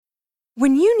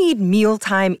When you need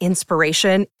mealtime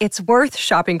inspiration, it's worth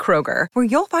shopping Kroger, where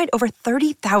you'll find over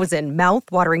 30,000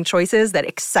 mouth-watering choices that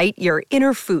excite your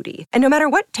inner foodie. And no matter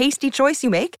what tasty choice you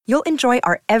make, you'll enjoy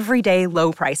our everyday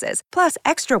low prices, plus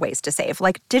extra ways to save,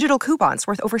 like digital coupons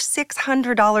worth over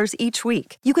 $600 each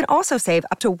week. You can also save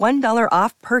up to $1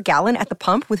 off per gallon at the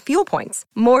pump with fuel points.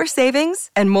 More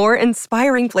savings and more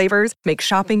inspiring flavors make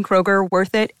shopping Kroger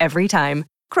worth it every time.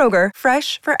 Kroger,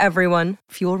 fresh for everyone.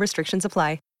 Fuel restrictions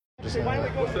apply. What's up,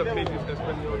 Patriots?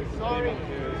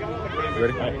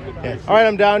 Ready? Yeah. All right,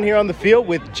 I'm down here on the field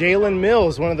with Jalen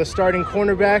Mills, one of the starting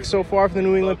cornerbacks so far for the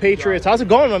New England Patriots. How's it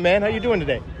going, my man? How you doing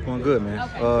today? Going good,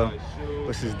 man.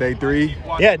 This is day 3.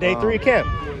 Yeah, day 3 of camp.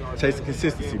 Chasing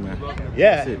consistency, man.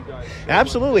 Yeah,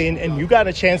 absolutely. And you got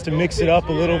a chance to mix it up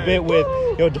a little bit with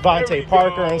Devontae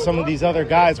Parker and some of these other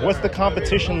guys. What's the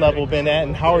competition level been at,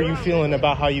 and how are you feeling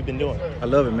about how you've been doing? I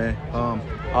love it, man.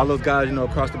 All those guys,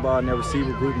 across the ball in their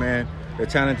receiver group, man, they're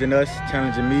challenging us,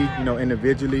 challenging me,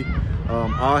 individually.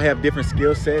 All have different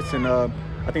skill sets, and I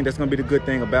think that's going to be the good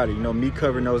thing about it. Me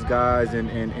covering those guys and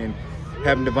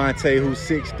having Devontae, who's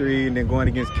 6'3", and then going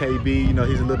against KB,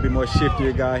 he's a little bit more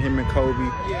shiftier guy, him and Kobe.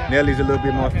 Nelly's a little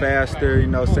bit more faster,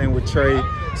 same with Trey.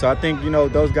 So I think,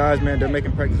 those guys, man, they're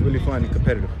making practice really fun and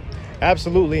competitive.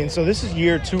 Absolutely. And so this is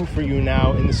year 2 for you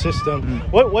now in the system.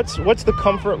 Mm-hmm. What's the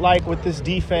comfort like with this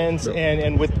defense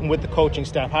and with the coaching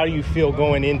staff? How do you feel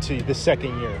going into the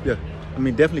second year? Yeah.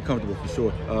 Definitely comfortable for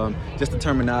sure. Just the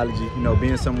terminology,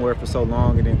 being somewhere for so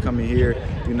long and then coming here,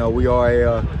 we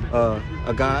are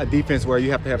a defense where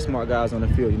you have to have smart guys on the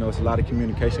field. It's a lot of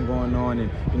communication going on,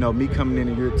 and me coming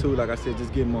in year 2, like I said,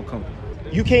 just getting more comfortable.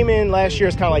 You came in last year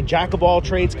as kind of like jack of all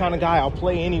trades kind of guy. I'll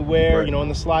play anywhere, right, in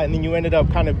the slot, and then you ended up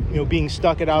kind of being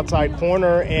stuck at outside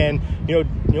corner, and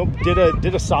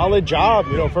did a solid job,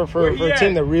 for a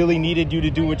team that really needed you to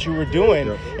do what you were doing.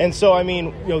 Yeah. And so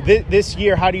this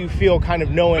year, how do you feel kind of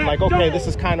knowing like, okay, this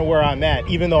is kind of where I'm at,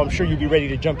 even though I'm sure you'd be ready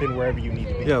to jump in wherever you need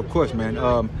to be? Yeah, of course, man.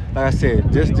 Like I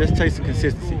said, just chasing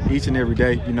consistency each and every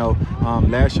day.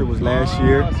 Last year was last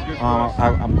year.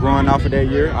 I'm growing off of that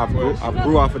year. I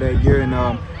grew off of that year, and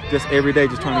just every day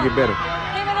just trying to get better.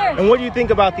 And what do you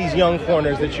think about these young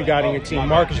corners that you got in your team,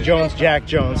 Marcus Jones, Jack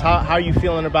Jones? How are you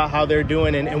feeling about how they're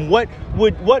doing, and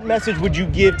what message would you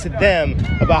give to them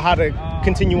about how to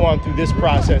continue on through this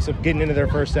process of getting into their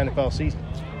first NFL season?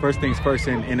 First things first,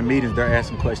 in the meetings, they're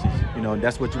asking questions.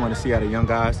 That's what you want to see out of young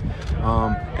guys.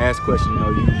 Ask questions.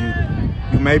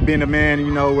 You may be in a man,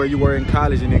 where you were in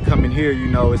college, and then coming here,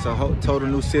 it's a whole total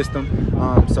new system.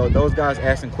 So those guys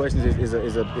asking questions is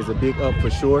a big up for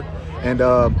sure. And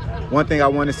one thing I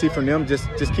want to see from them, just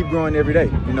keep growing every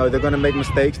day. They're going to make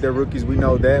mistakes. They're rookies. We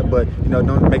know that. But,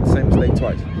 don't make the same mistake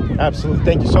twice. Absolutely.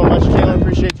 Thank you so much, Jalen.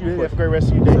 Appreciate you. Have a great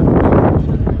rest of your day.